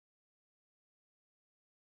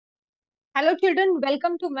Hello children,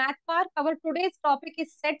 welcome to Math Park. Our today's topic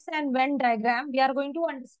is sets and Venn diagram. We are going to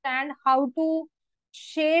understand how to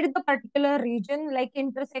shade the particular region like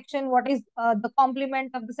intersection, what is the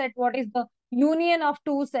complement of the set, what is the union of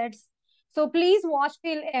two sets. So please watch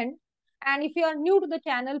till end. And if you are new to the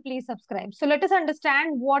channel, please subscribe. So let us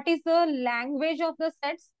understand what is the language of the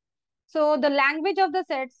sets. So the language of the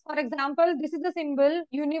sets, for example, this is the symbol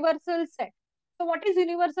universal set. So what is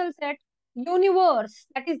universal set? Universe,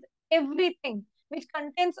 that is everything which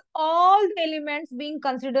contains all the elements being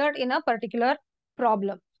considered in a particular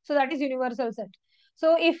problem. So that is universal set.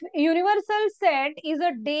 So if universal set is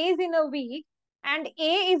a days in a week and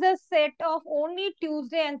A is a set of only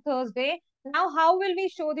Tuesday and Thursday, now how will we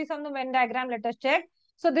show this on the Venn diagram? Let us check.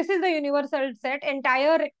 So this is the universal set,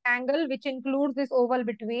 entire rectangle which includes this oval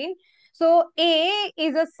between. So A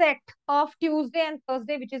is a set of Tuesday and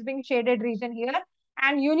Thursday which is being shaded region here,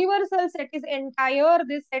 and universal set is entire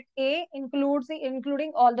this set A includes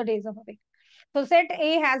including all the days of a week. So set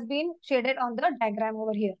A has been shaded on the diagram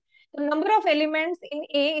over here. The number of elements in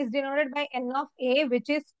A is denoted by n of A, which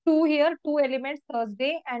is 2 here, 2 elements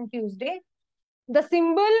Thursday and Tuesday. The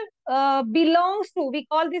symbol belongs to, we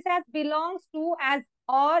call this as belongs to as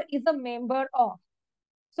or is a member of.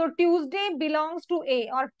 So Tuesday belongs to A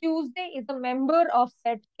or Tuesday is a member of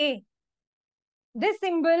set A. This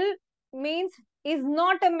symbol means is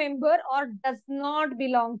not a member or does not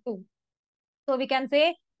belong to. So we can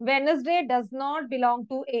say Wednesday does not belong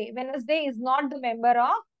to A. Wednesday is not the member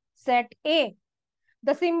of set A.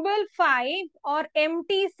 The symbol 5 or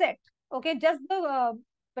empty set, okay, just the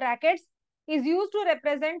brackets is used to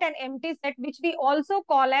represent an empty set which we also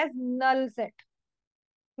call as null set.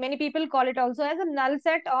 Many people call it also as a null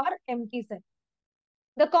set or empty set.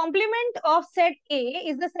 The complement of set A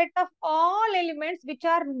is the set of all elements which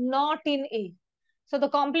are not in A. So the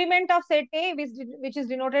complement of set A, which is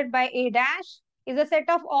denoted by A dash, is a set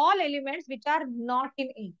of all elements which are not in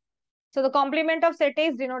A. So the complement of set A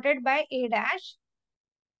is denoted by A dash.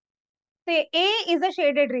 Say A is a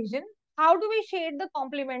shaded region. How do we shade the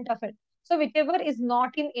complement of it? So whichever is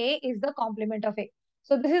not in A is the complement of A.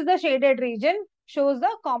 So this is the shaded region, shows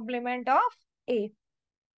the complement of A.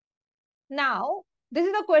 Now, this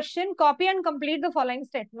is the question. Copy and complete the following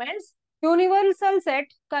statements. Universal set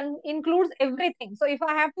includes everything. So if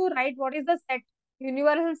I have to write what is the set,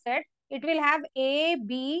 universal set, it will have A,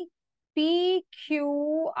 B, P,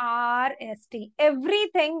 Q, R, S, T.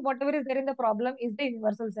 Everything, whatever is there in the problem is the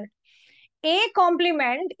universal set. A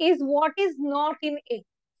complement is what is not in A.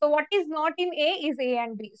 So what is not in A is A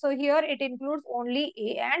and B. So here it includes only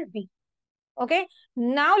A and B. Okay.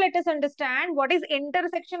 Now let us understand what is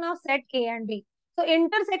intersection of set A and B. So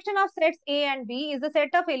intersection of sets A and B is a set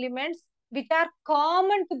of elements which are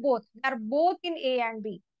common to both. They are both in A and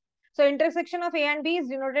B. So intersection of A and B is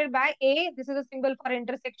denoted by A. This is a symbol for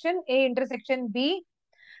intersection. A intersection B.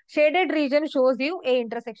 Shaded region shows you A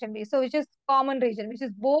intersection B. So which is common region, which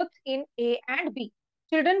is both in A and B.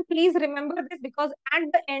 Children, please remember this because at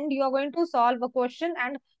the end you are going to solve a question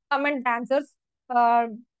and comment answers uh,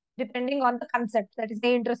 depending on the concept. That is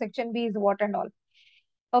A intersection B is what and all.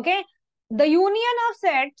 Okay. The union of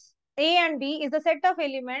sets A and B is the set of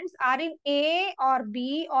elements are in A or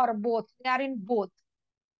B or both. They are in both.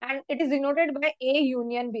 And it is denoted by A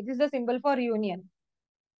union B. This is the symbol for union.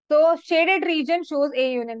 So shaded region shows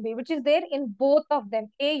A union B, which is there in both of them,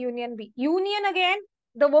 A union B. Union again,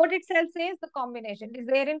 the word itself says the combination is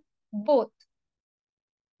there in both.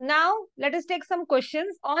 Now, let us take some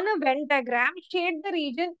questions. On a Venn diagram, shade the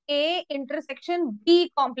region A intersection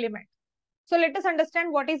B complement. So let us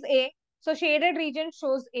understand what is A. So shaded region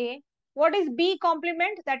shows A. What is B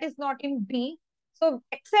complement? That is not in B. So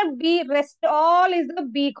except B, rest all is the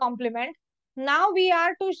B complement. Now we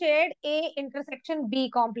are to shade A intersection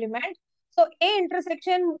B complement. So A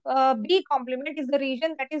intersection B complement is the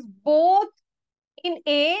region that is both in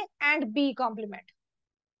A and B complement.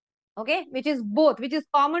 Okay, which is both, which is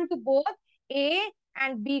common to both A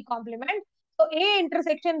and B complement. So A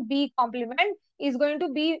intersection B complement is going to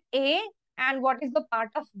be A and what is the part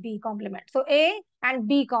of B complement. So A and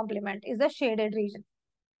B complement is the shaded region.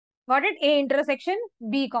 Got it? A intersection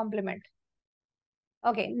B complement.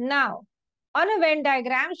 Okay, now on a Venn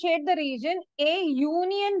diagram, shade the region A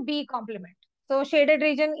union B complement. So shaded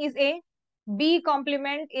region is A, B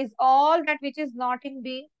complement is all that which is not in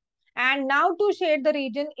B. And now to shade the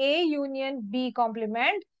region A union B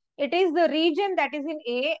complement, it is the region that is in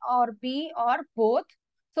A or B or both.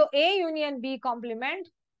 So A union B complement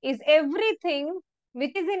is everything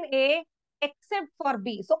which is in A except for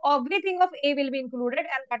B. So everything of A will be included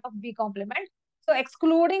and that of B complement. So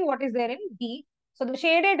excluding what is there in B. So the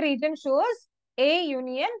shaded region shows A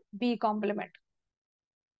union B complement.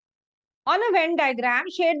 On a Venn diagram,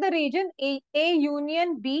 shade the region A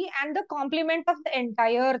union B and the complement of the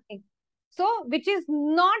entire thing. So, which is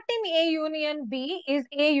not in A union B is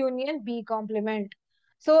A union B complement.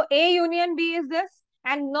 So, A union B is this,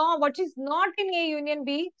 and no, what is not in A union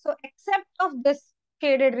B, so except of this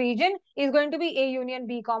shaded region is going to be A union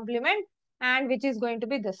B complement, and which is going to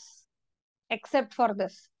be this, except for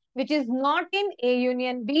this, which is not in A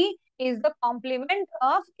union B is the complement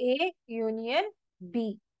of A union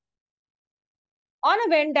B. On a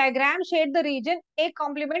Venn diagram, shade the region A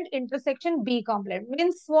complement intersection B complement.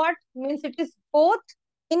 Means what? Means it is both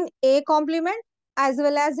in A complement as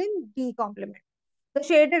well as in B complement. The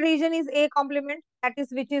shaded region is A complement, that is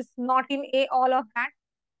which is not in A, all of that.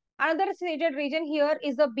 Another shaded region here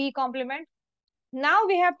is the B complement. Now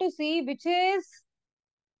we have to see which is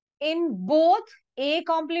in both A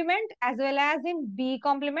complement as well as in B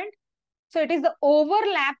complement. So it is the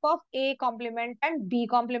overlap of A complement and B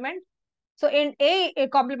complement. So in A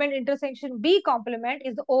complement intersection B complement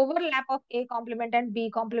is the overlap of A complement and B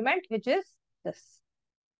complement, which is this.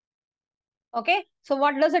 Okay. So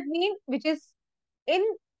what does it mean? Which is in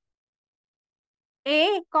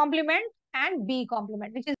A complement and B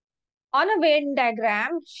complement, which is on a Venn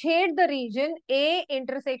diagram, shade the region A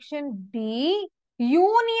intersection B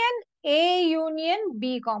union A union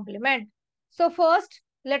B complement. So first,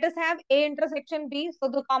 let us have A intersection B. So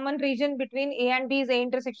the common region between A and B is A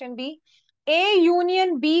intersection B. A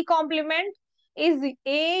union B complement is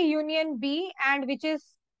A union B, and which is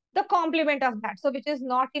the complement of that. So which is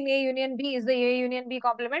not in A union B is the A union B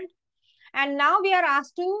complement. And now we are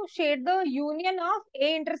asked to shade the union of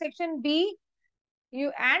A intersection B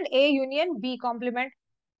and A union B complement.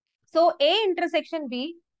 So A intersection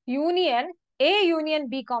B union A union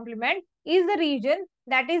B complement is the region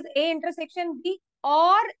that is A intersection B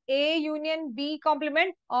or A union B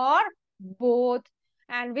complement or both,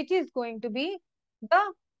 and which is going to be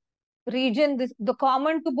the region, this the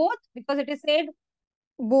common to both, because it is said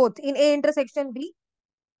both in A intersection B.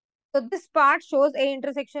 So this part shows A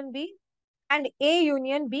intersection B and A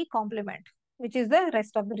union B complement, which is the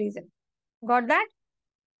rest of the region. Got that?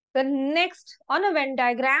 The next, on a Venn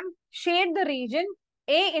diagram, shade the region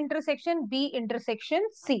A intersection B intersection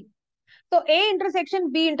C. So A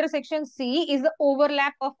intersection B intersection C is the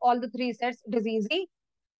overlap of all the three sets. It is easy.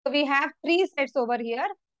 So we have three sets over here,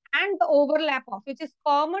 and the overlap of which is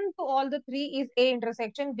common to all the three is A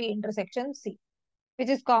intersection B intersection C, which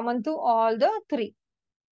is common to all the three.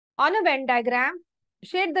 On a Venn diagram,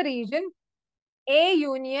 shade the region A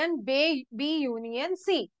union B union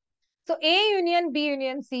C. So A union B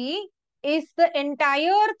union C is the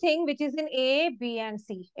entire thing which is in A, B and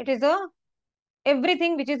C. It is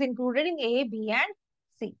everything which is included in A, B and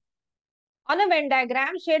C. On a Venn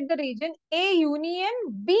diagram, shade the region A union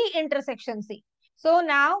B intersection C. So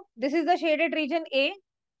now this is the shaded region A.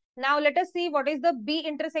 Now let us see what is the B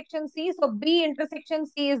intersection C. So B intersection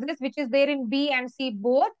C is this, which is there in B and C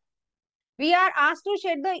both. We are asked to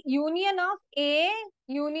shade the union of A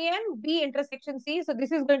union B intersection C. So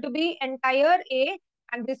this is going to be entire A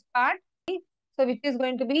and this part. So which is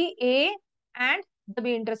going to be A and the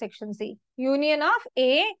B intersection C. Union of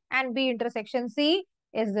A and B intersection C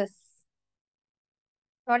is this.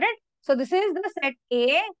 Got it? So this is the set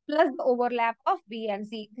A plus the overlap of B and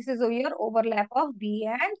C. This is your overlap of B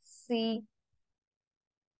and C.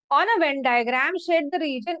 On a Venn diagram, shade the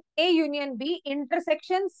region A union B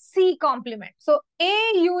intersection C complement. So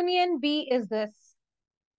A union B is this,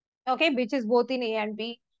 okay, which is both in A and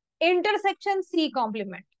B. Intersection C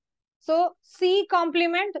complement. So C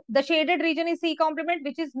complement, the shaded region is C complement,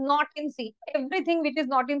 which is not in C. Everything which is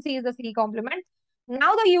not in C is the C complement.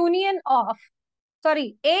 Now the union of,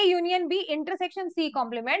 sorry, A union B intersection C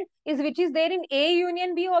complement is which is there in A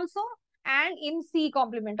union B also and in C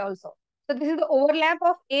complement also. So this is the overlap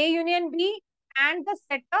of A union B and the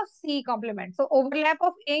set of C complement. So overlap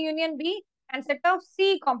of A union B and set of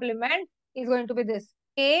C complement is going to be this,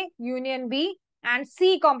 A union B and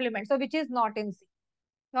C complement. So which is not in C.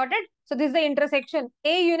 Got it? So this is the intersection.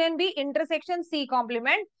 A union B intersection C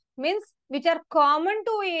complement means which are common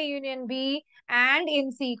to A union B and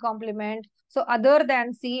in C complement. So other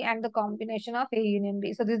than C and the combination of A union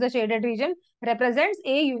B. So this is the shaded region represents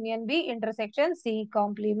A union B intersection C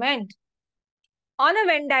complement. On a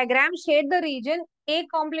Venn diagram, shade the region A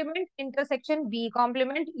complement intersection B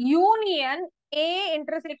complement union A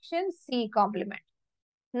intersection C complement.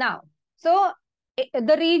 Now, so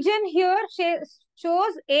the region here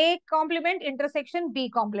shows A complement intersection B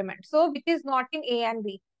complement. So which is not in A and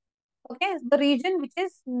B. Okay, the region which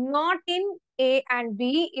is not in A and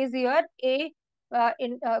B is here A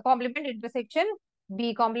complement intersection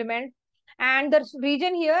B complement. And the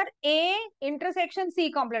region here A intersection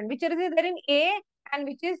C complement, which is there in A and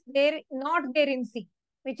which is there not there in C,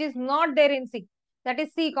 which is not there in C. That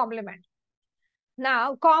is C complement.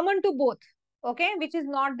 Now common to both, okay, which is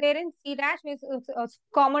not there in C dash, means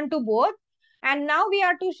common to both. And now we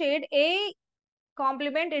are to shade A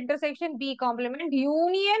complement intersection B complement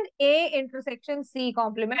union A intersection C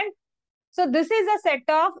complement. So this is a set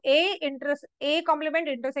of A complement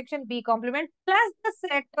intersection B complement plus the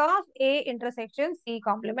set of A intersection C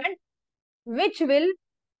complement, which will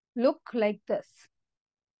look like this.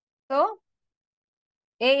 So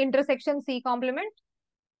A intersection C complement.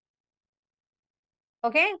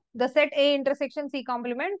 Okay, the set A intersection C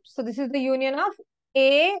complement. So this is the union of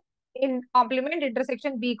A in complement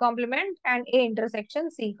intersection B complement and A intersection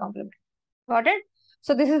C complement. Got it?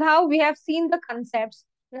 So this is how we have seen the concepts.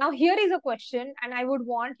 Now here is a question and I would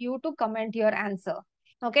want you to comment your answer.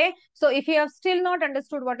 Okay, so if you have still not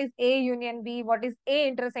understood what is A union B, what is A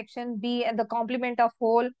intersection B and the complement of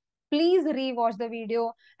whole, please rewatch the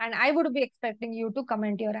video and I would be expecting you to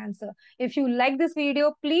comment your answer. If you like this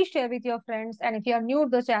video, please share with your friends, and if you are new to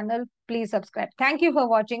the channel, please subscribe. Thank you for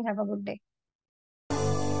watching. Have a good day.